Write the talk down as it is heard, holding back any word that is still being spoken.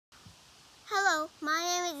Hello, my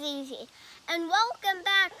name is Evey, and welcome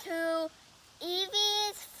back to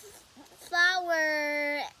Evey's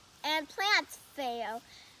Flower and Plants video.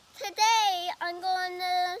 Today, I'm going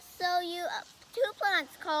to show you two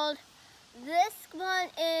plants called, this one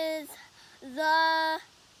is the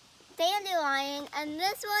dandelion, and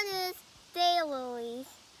this one is daylilies.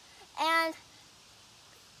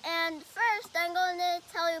 And first, I'm going to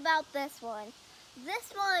tell you about this one.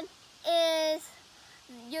 This one is,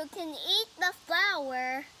 you can eat the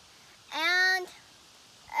flower, and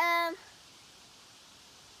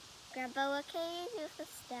Grandpa, what can you do with the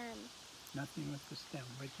stem? Nothing with the stem,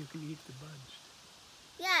 but you can eat the buds.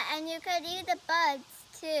 Yeah, and you could eat the buds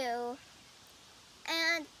too.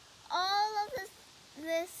 And all of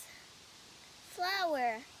this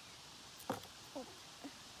flower,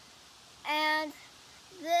 and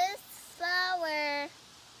this flower,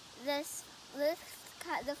 the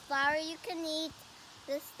flower you can eat.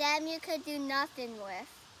 The stem you could do nothing with.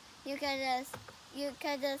 You could just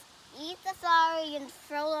eat the flower and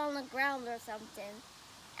throw it on the ground or something.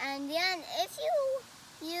 And then if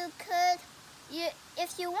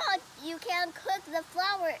you want, you can cook the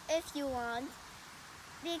flower if you want.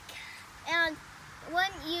 And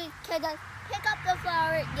when you could pick up the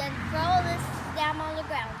flower and throw the stem on the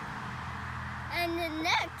ground. And then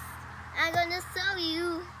next, I'm gonna show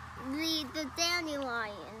you the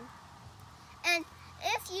dandelion. And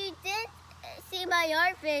if you didn't see my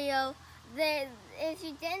art video,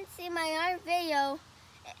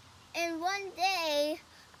 in one day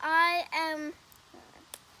I'll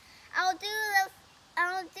do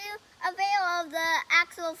a video of the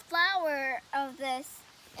actual flower of this,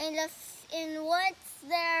 in once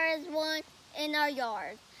there is one in our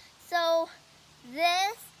yard. So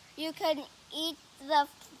this, you could eat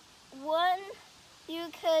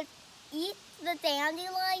eat the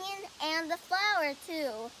dandelion and the flower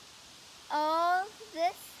too. All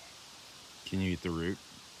this. Can you eat the root?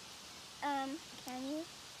 Can you?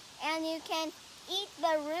 And you can eat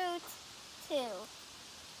the root too.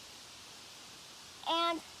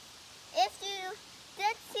 And if you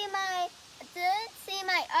did see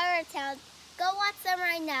my other account, go watch them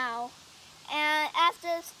right now. And after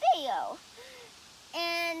this video.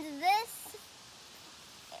 And this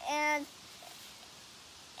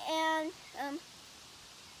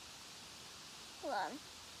hold on.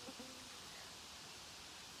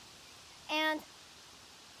 And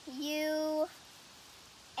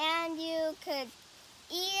you could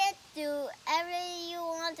eat it, do everything you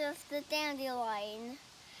want with the dandelion.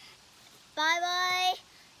 Bye bye.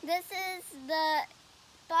 This is the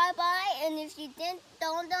bye bye. And if you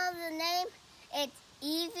don't know the name, it's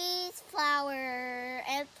Evey's Flower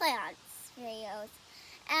and Plants videos.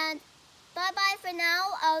 And bye bye for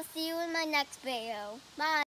now. I'll see you in my next video. Bye.